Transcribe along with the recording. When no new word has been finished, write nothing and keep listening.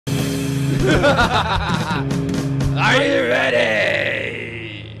Are you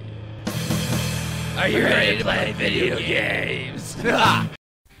ready? Are you ready to play video games? Alright,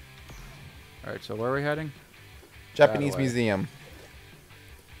 so where are we heading? Japanese museum.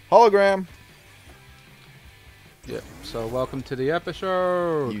 Hologram. Yep, so welcome to the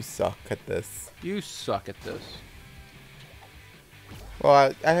episode. You suck at this. You suck at this.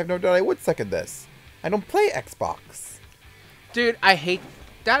 Well, I have no doubt I would suck at this. I don't play Xbox. Dude, I hate...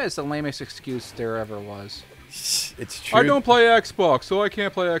 That is the lamest excuse there ever was. It's true. I don't play Xbox, so I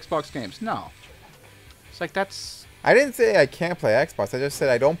can't play Xbox games. No. It's like, that's... I didn't say I can't play Xbox. I just said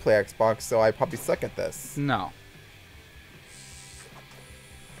I don't play Xbox, so I probably suck at this. No.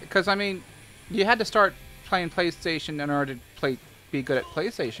 Because, I mean, you had to start playing PlayStation in order to be good at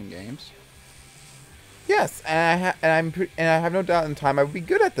PlayStation games. Yes, and I have no doubt in time I would be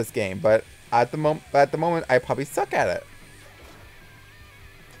good at this game, but at the moment I probably suck at it.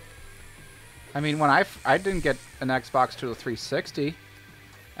 I mean, when I didn't get an Xbox to the 360,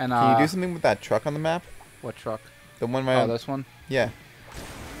 and Can you do something with that truck on the map? What truck? The one right. Oh, this one. Yeah.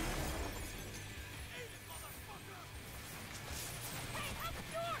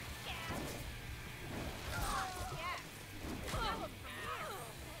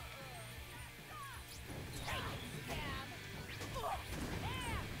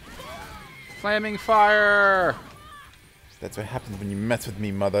 Flaming fire! That's what happens when you mess with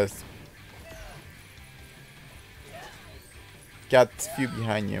me, mothers. Got a few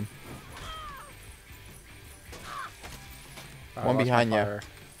behind you. One behind you.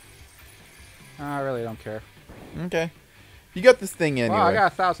 I really don't care. Okay. You got this thing anyway. Wow, I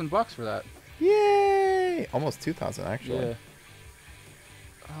got $1,000 for that. Yay! Almost 2,000 actually. Yeah.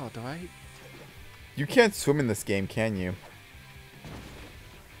 Oh, do I? You can't swim in this game, can you?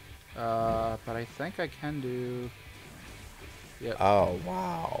 But I think I can do... Yep. Oh,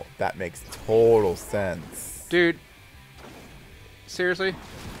 wow. That makes total sense. Dude. Seriously?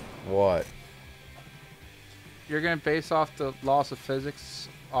 What? You're going to base off the laws of physics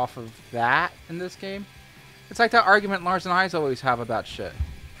off of that in this game? It's like that argument Lars and I always have about shit.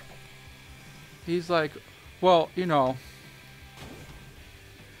 He's like, well, you know...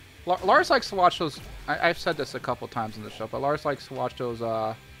 Lars likes to watch those... I've said this a couple times in the show, but Lars likes to watch those,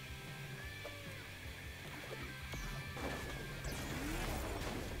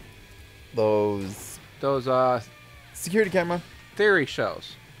 Those, security camera. Theory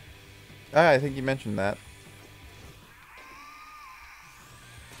shows. I think you mentioned that.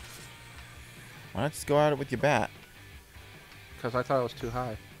 Why not just go at it with your bat? Because I thought it was too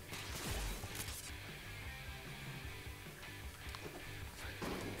high.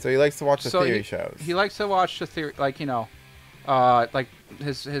 So he likes to watch the theory shows. He likes to watch the theory, like, you know, like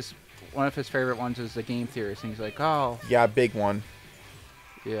his one of his favorite ones is the game theories, and he's like, oh. Yeah, big one.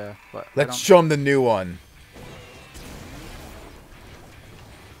 Yeah, but let's show him the new one.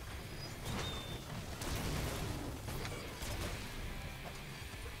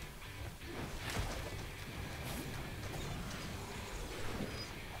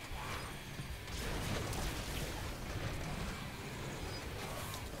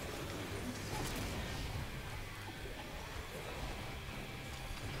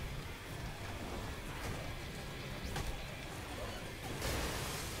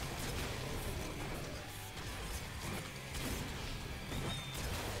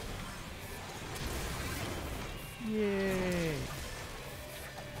 Yay!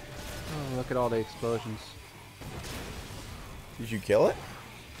 Oh, look at all the explosions. Did you kill it?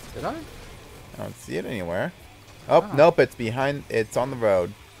 Did I? I don't see it anywhere. Oh, nope, it's behind. It's on the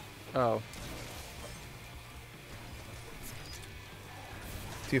road. Oh.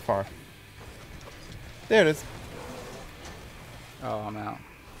 Too far. There it is. Oh, I'm out.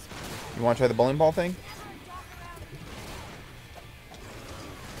 You want to try the bowling ball thing?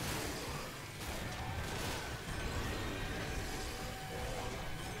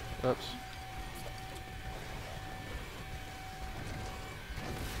 Oops.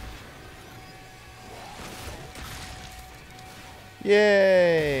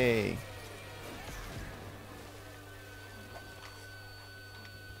 Yay!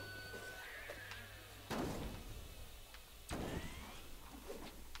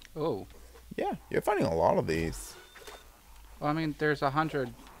 Oh. Yeah, you're finding a lot of these. Well, I mean, there's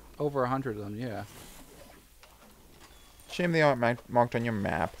over 100 of them, yeah. Shame they aren't marked on your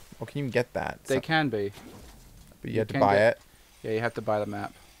map. Well, can you get that? They can be. But you have to buy it? Yeah, you have to buy the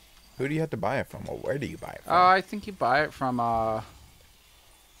map. Who do you have to buy it from? Or where do you buy it from? I think you buy it from,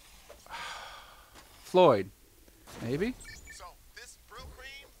 Floyd. Maybe? So, this Brill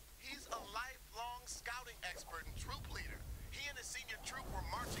Cream, he's a lifelong scouting expert and troop leader. He and his senior troop were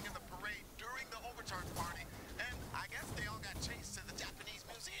marching in the parade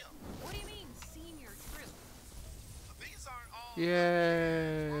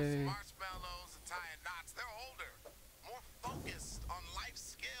Yay. Marshmallows and tying knots. They're older, more focused on life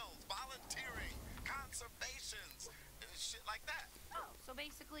skills, volunteering, conservations, and shit like that. Oh, so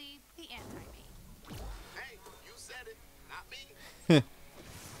basically the anti-me. Hey, you said it, not me.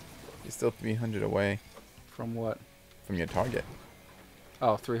 You're still 300 away From what? from your target.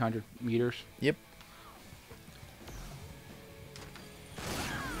 Oh, 300 meters. Yep.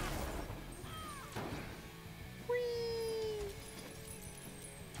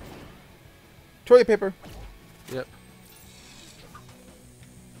 Toilet paper. Yep.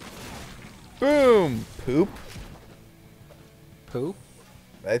 Boom. Poop. Poo?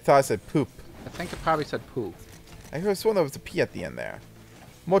 I thought I said poop. I think it probably said poo. I could have sworn there was a P at the end there.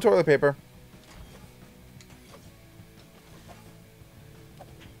 More toilet paper.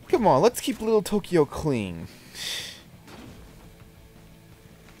 Come on, let's keep little Tokyo clean.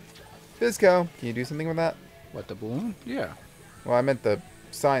 Bisco, can you do something with that? What, the balloon? Yeah. Well, I meant the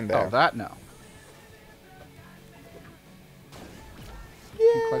sign there. Oh, that no.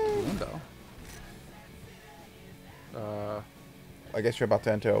 You can collect the balloon, though. I guess you're about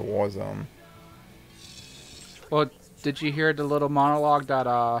to enter a war zone. Well, did you hear the little monologue that,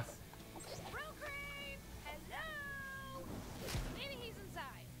 Real cream! Hello! Maybe he's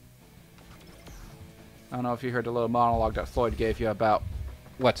inside. I don't know if you heard the little monologue that Floyd gave you about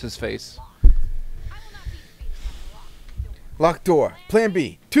what's his face. I will not be defeated by the locked door. Locked door. Plan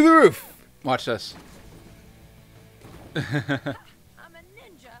B. To the roof. Watch this. I'm a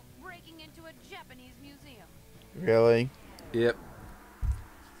ninja breaking into a Japanese museum. Really? Yep.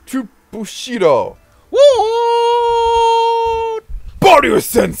 True Bushido. Woo! Barrier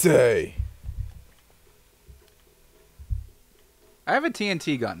Sensei. I have a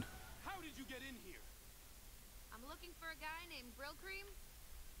TNT gun. How did you get in here? I'm looking for a guy named Brill Cream.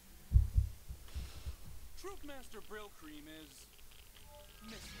 Troopmaster Brill Cream is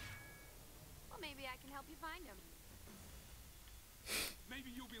missing. Well, maybe I can help you find him.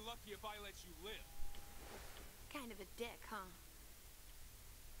 Maybe you'll be lucky if I let you live. Kind of a dick, huh?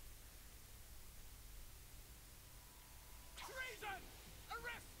 Treason!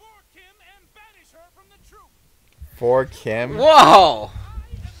 Arrest for Kim and banish her from the troop. For Kim. Whoa! I am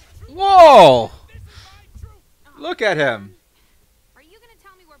the troop. Whoa! This is my troop. Look at him. Are you gonna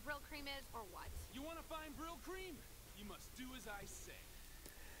tell me where Brill Cream is, or what? You want to find Brill Cream? You must do as I say.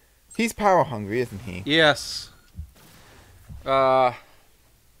 He's power hungry, isn't he? Yes. What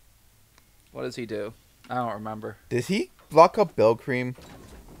does he do? I don't remember. Did he block up Bill Cream?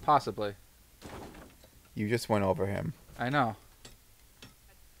 Possibly. You just went over him. I know.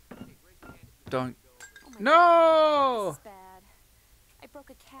 Don't. Oh my No! God, this is bad. I broke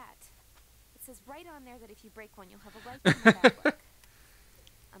a cat. It says right on there that if you break one, you'll have a life in the bad luck.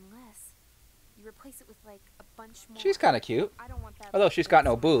 Unless you replace it with like a bunch more. She's kind of cute. I don't want that. Although she's got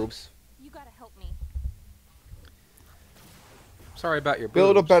no boobs. You gotta help me. Sorry about your boobs.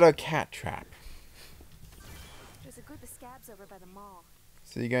 Build a better cat trap. There's a group of scabs over by the mall.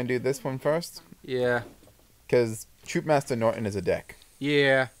 So you gonna do this one first? Yeah. Because Troopmaster Norton is a dick.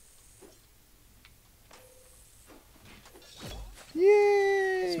 Yeah.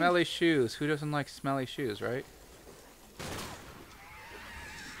 Yay! Smelly shoes. Who doesn't like smelly shoes, right?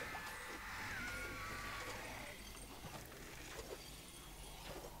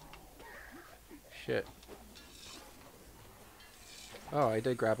 Shit. Oh, I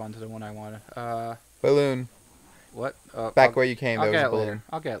did grab onto the one I wanted. Balloon. What? Back where you came, I'll there was get a it balloon. later.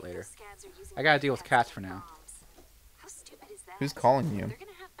 I'll get it later. Scabs are using I gotta deal with cats for now. How stupid is that? Who's calling you? They're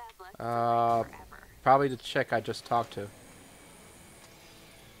gonna have bad luck forever. Probably the chick I just talked to.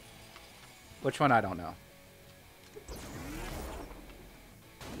 Which one, I don't know.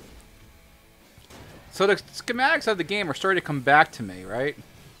 So the schematics of the game are starting to come back to me, right?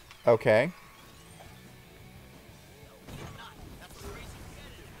 Okay.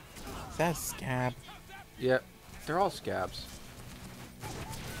 Is that a scab? Yep. They're all scabs.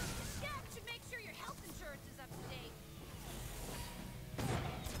 Scabs should make sure your health insurance is up to date.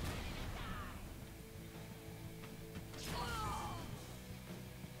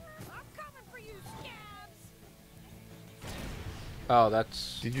 I'm coming for you, scabs! Oh,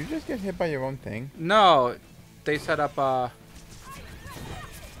 that's... Did you just get hit by your own thing? No! They set up,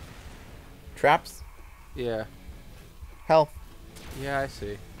 Traps? yeah. Health. Yeah, I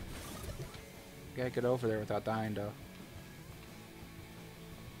see. Gotta get over there without dying, though.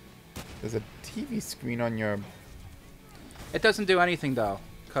 There's a TV screen on your... It doesn't do anything, though.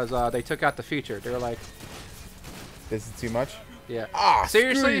 Because, they took out the feature. They were like, This is too much? yeah. Ah,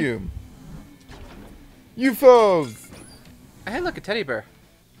 Seriously? screw you! UFOs! Hey, look, a teddy bear.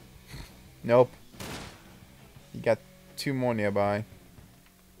 Nope. You got two more nearby.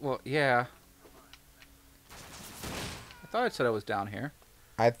 Well, yeah. I thought it said it was down here.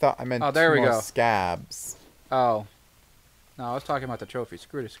 I thought I meant Oh, there two we more go. scabs. Oh. No, I was talking about the trophy.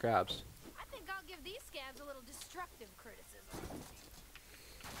 Screw the scabs. I think I'll give these scabs a little destructive criticism.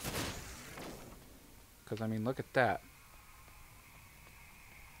 Because, I mean, look at that.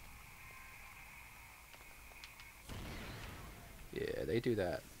 Yeah, they do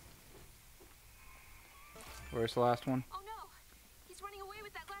that. Where's the last one? Oh no! He's running away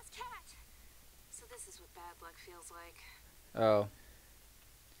with that last cat! So this is what bad luck feels like. Oh.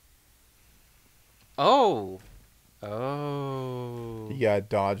 Oh! Oh. You gotta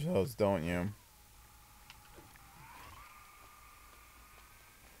dodge those, don't you?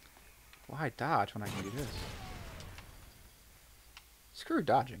 Why dodge when I can do this? Screw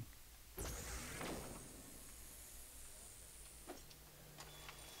dodging.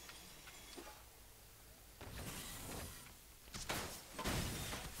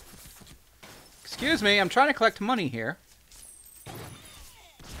 Excuse me, I'm trying to collect money here.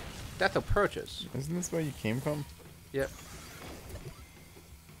 Death approaches. Isn't this where you came from? Yep.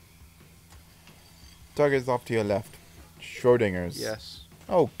 Target's off to your left. Schrodinger's. Yes.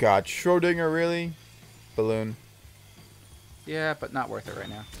 Oh god, Schrodinger, really? Balloon. Yeah, but not worth it right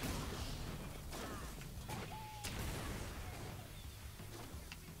now.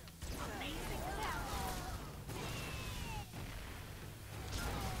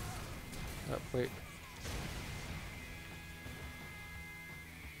 Oh, wait.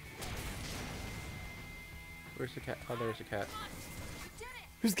 Where's the cat? Oh, there's the cat.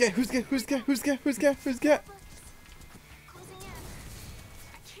 Who's get? Who's get? Who's get? Who's get? Who's get? Who's get? Closing in.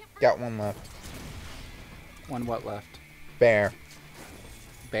 I can't Got one left. One what left? Bear.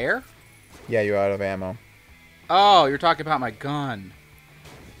 Bear? Yeah, you're out of ammo. Oh, you're talking about my gun.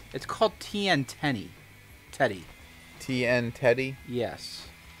 It's called TN Teddy. Teddy. TN Teddy. Yes.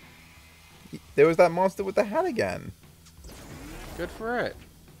 There was that monster with the hat again. Good for it.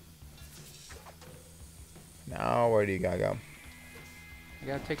 Now, where do you gotta go? I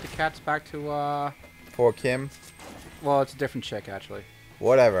gotta take the cats back to, For Kim? well, it's a different chick, actually.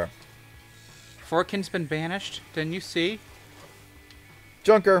 Whatever. Forkin's been banished. Didn't you see?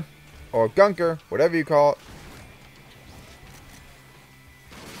 Junker. Or Gunker. Whatever you call it.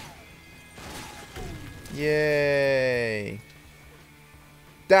 Yay.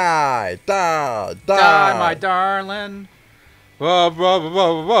 Die. Die. Die. Die, my darling. Whoa, whoa,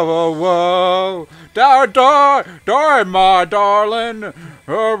 whoa, whoa, whoa, whoa. Die, die, die, my darling.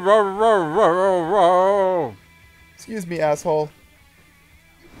 Whoa, whoa, whoa, whoa, whoa. Excuse me, asshole.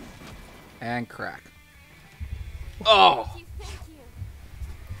 And crack. Oh, thank you.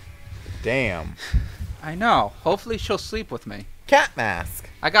 Damn. I know. Hopefully she'll sleep with me. Cat mask.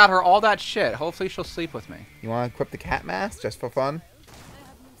 I got her all that shit. Hopefully she'll sleep with me. You want to equip the cat mask just for fun?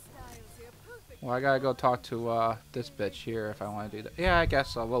 Well, I gotta go talk to this bitch here if I want to do that. Yeah, I guess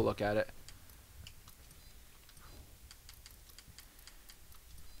so. We'll look at it.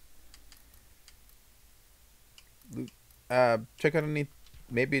 Check underneath.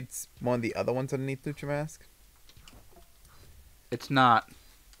 Maybe it's one of the other ones underneath Lucha Mask. It's not.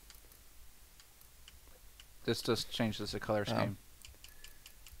 This just changes the color Oh. scheme.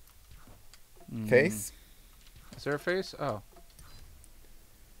 Face? Is there a face? Oh.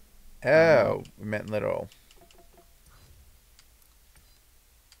 Oh, we meant literal.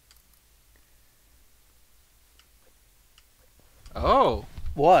 Oh.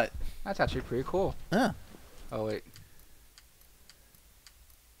 What? That's actually pretty cool. Huh. Oh, wait.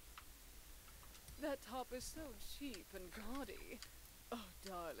 That top is so cheap and gaudy. Oh,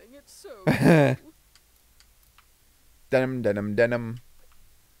 darling, it's so cool. Denim, denim, denim.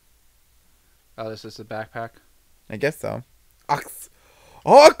 Oh, this is the backpack. I guess so.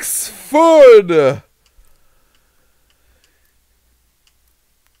 Oxford!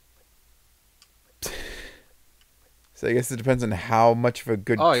 So I guess it depends on how much of a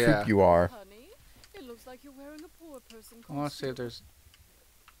good Oh, troop yeah. you are. Honey, it looks like you're wearing a poor person I want to see if costume. there's...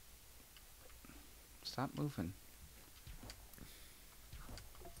 Stop moving.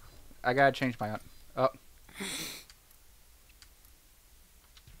 I gotta change my... Oh.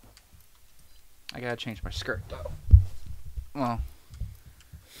 I gotta change my skirt, though. Well.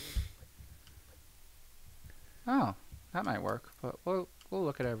 Oh, that might work, but we'll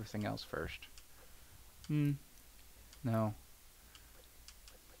look at everything else first. No.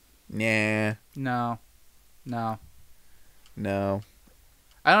 Nah. No. No. No.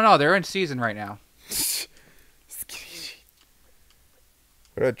 I don't know. They're in season right now.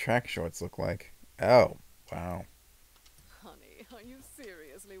 What do track shorts look like? Oh, wow. Honey, are you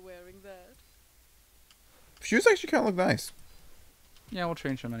seriously wearing that? Shoes actually kind of look nice. Yeah, we'll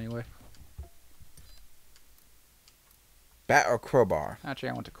change them anyway. Bat or crowbar? Actually,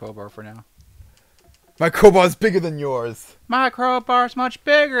 I want the crowbar for now. My crowbar's bigger than yours. My crowbar's much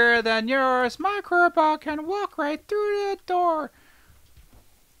bigger than yours. My crowbar can walk right through the door.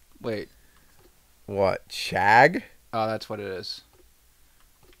 Wait. What? Shag? Oh, that's what it is.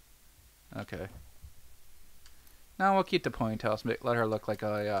 Okay. Now we'll keep the ponytails. Let her look like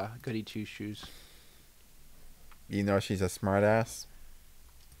a goody two shoes. You know she's a smartass.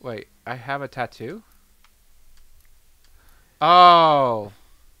 Wait, I have a tattoo? Oh!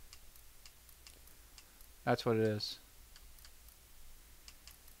 That's what it is.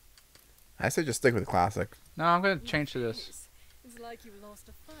 I say just stick with classic. No, I'm going to change to this. Jeez, it's like you lost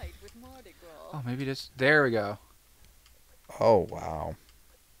a fight with Mardi Gras. Oh, maybe this. There we go. Oh, wow.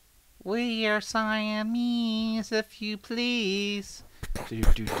 We are Siamese, if you please.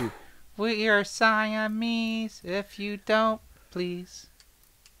 Do. We are Siamese, if you don't, please.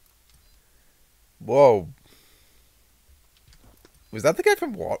 Whoa. Was that the guy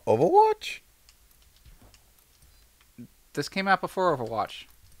from Overwatch? This came out before Overwatch.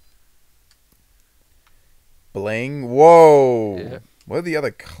 Bling. Whoa. Yeah. What are the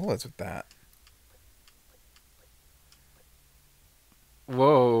other colors with that?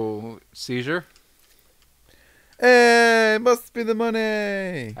 Whoa. Seizure? Hey, must be the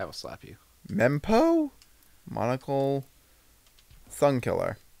money. I will slap you. Mempo? Monocle?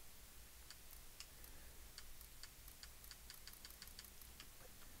 Sunkiller.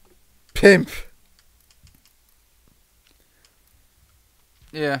 Pimp.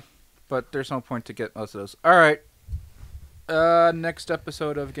 Yeah, but there's no point to get most of those. Alright. Next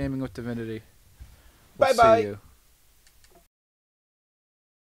episode of Gaming with Divinity. We'll Bye-bye. see you.